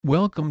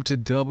Welcome to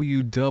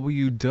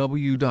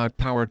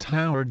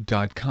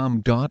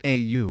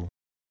www.powertower.com.au.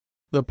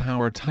 The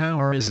Power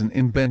Tower is an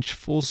in-bench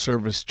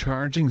full-service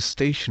charging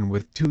station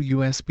with 2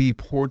 USB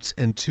ports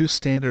and 2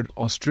 standard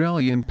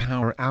Australian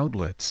power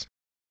outlets.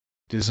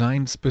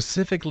 Designed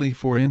specifically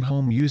for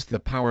in-home use, the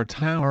Power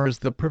Tower is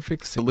the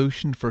perfect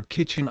solution for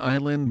kitchen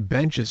island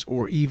benches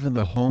or even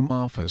the home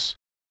office.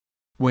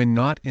 When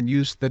not in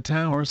use, the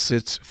tower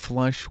sits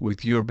flush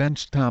with your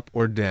benchtop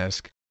or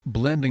desk,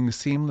 blending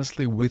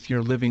seamlessly with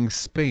your living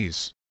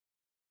space.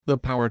 The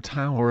Power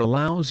Tower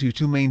allows you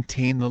to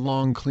maintain the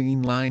long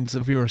clean lines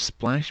of your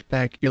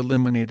splashback,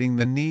 eliminating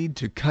the need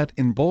to cut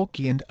in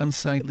bulky and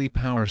unsightly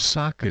power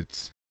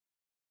sockets.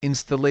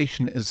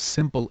 Installation is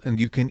simple and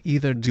you can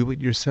either do it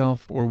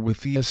yourself or with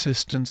the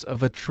assistance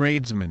of a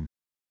tradesman.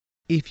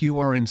 If you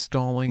are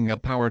installing a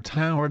Power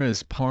Tower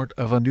as part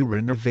of a new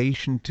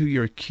renovation to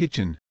your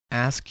kitchen,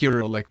 ask your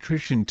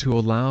electrician to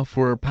allow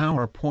for a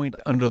power point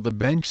under the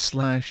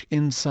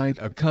bench/inside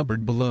a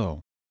cupboard below.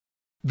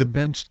 The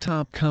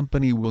benchtop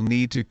company will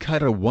need to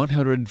cut a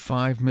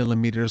 105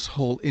 mm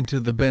hole into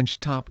the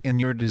benchtop in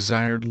your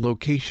desired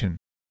location.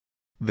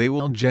 They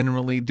will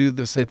generally do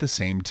this at the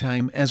same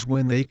time as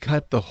when they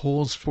cut the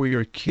holes for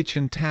your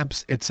kitchen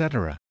taps,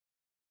 etc.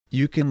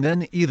 You can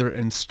then either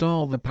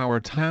install the Power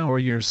Tower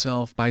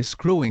yourself by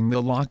screwing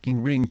the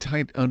locking ring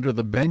tight under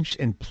the bench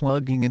and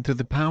plugging into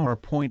the power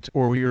point,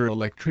 or your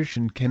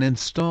electrician can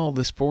install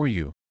this for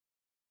you.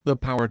 The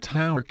Power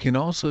Tower can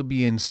also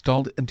be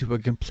installed into a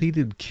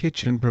completed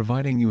kitchen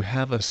providing you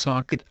have a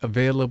socket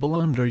available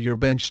under your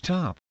bench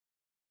top.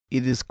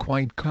 It is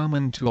quite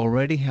common to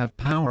already have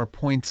power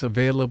points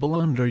available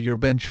under your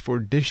bench for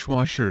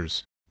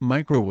dishwashers,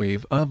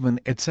 microwave oven,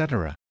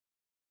 etc.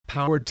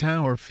 Power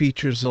Tower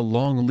features a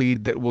long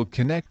lead that will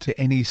connect to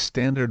any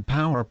standard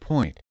power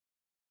point.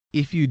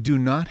 If you do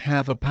not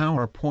have a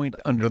power point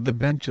under the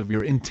bench of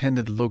your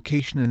intended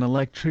location, an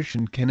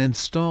electrician can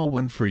install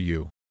one for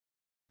you.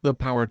 The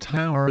Power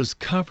Tower is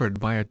covered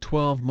by a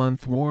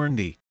 12-month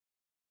warranty.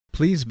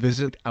 Please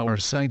visit our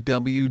site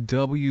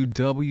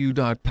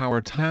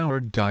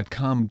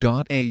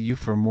www.powertower.com.au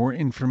for more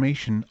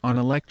information on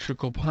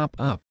electrical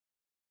pop-up.